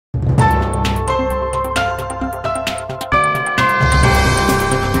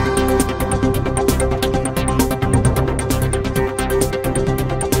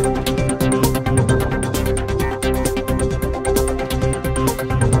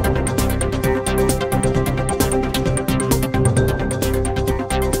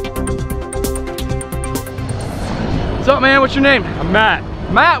up, man? What's your name? I'm Matt.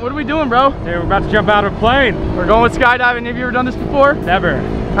 Matt, what are we doing, bro? Hey, we're about to jump out of a plane. We're going with skydiving. Have you ever done this before? Never.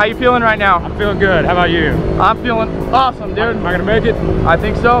 How you feeling right now? I'm feeling good. How about you? I'm feeling awesome, dude. Am I gonna make it? I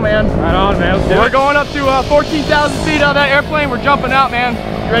think so, man. Right on, man. Let's do We're it. going up to 14,000 feet out of that airplane. We're jumping out, man.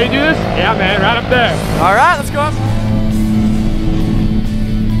 You ready to do this? Yeah, man. Right up there. All right, let's go up.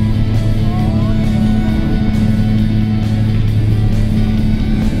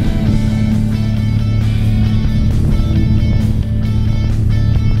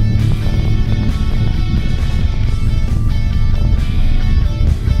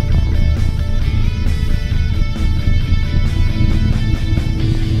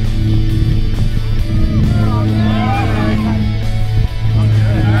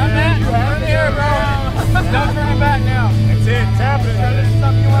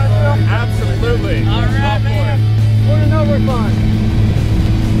 Absolutely. All right, man. We're in over fun.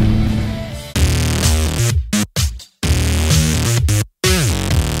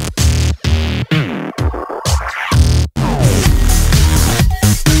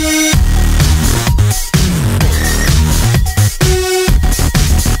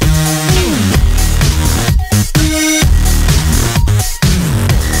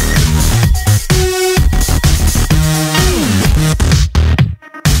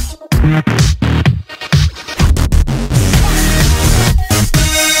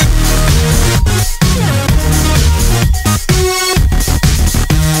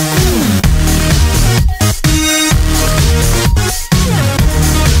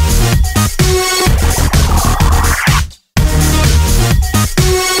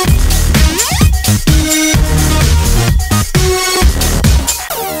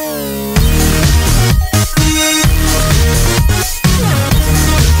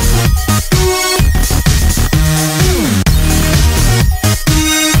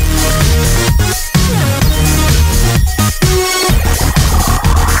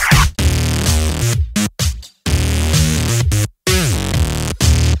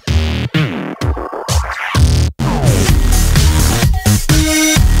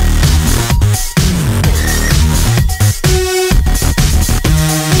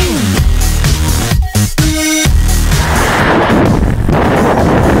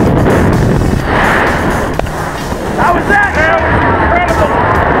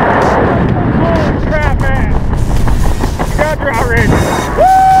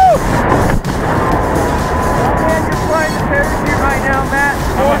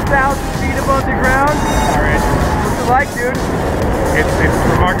 Like, dude? It's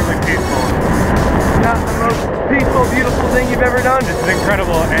remarkably peaceful. Not the most peaceful, beautiful thing you've ever done. This is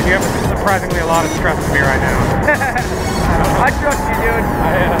incredible, and you have surprisingly a lot of trust in me right now. I trust you, dude.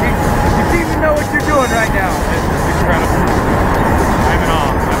 You seem to know what you're doing right now. This is incredible. I'm in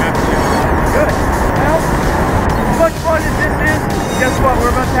awe. I'm absolutely in awe. Good. Well, as much fun as this is, guess what?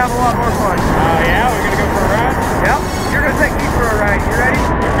 We're about to have a lot more fun. Yeah? We're going to go for a ride? Yep. You're going to take me for a ride. You ready?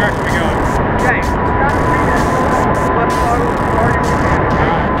 Which direction are we going? Okay. Let's start with the party we can.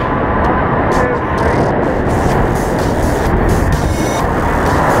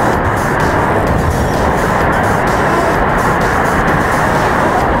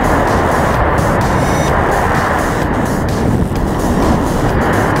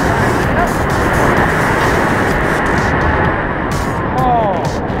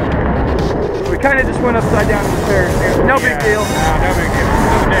 Kind of just went upside down in the parachute. No big deal. No big deal.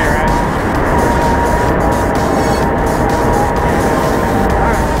 Another day, right?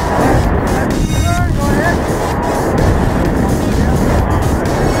 Alright. Go ahead.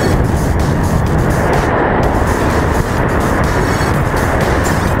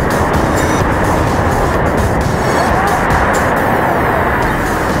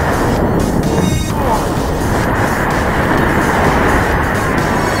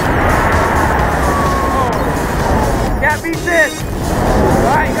 Beats it.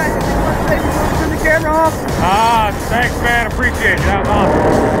 Alright, you guys, just want to say before we turn the camera off? Thanks, man. Appreciate it. That was awesome.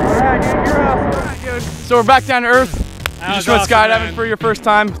 Alright, dude, you're awesome. Alright, dude. So we're back down to earth. You just went skydiving for your first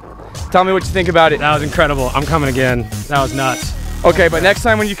time. Tell me what you think about it. That was incredible. I'm coming again. That was nuts. Okay, but next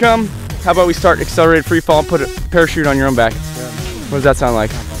time when you come, how about we start accelerated free fall and put a parachute on your own back? What does that sound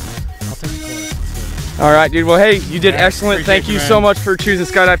like? I'll take the course. All right, dude. Well, hey, you did excellent. Thank you man. so much for choosing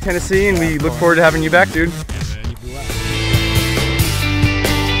Skydive Tennessee, and we look forward to having you back, dude.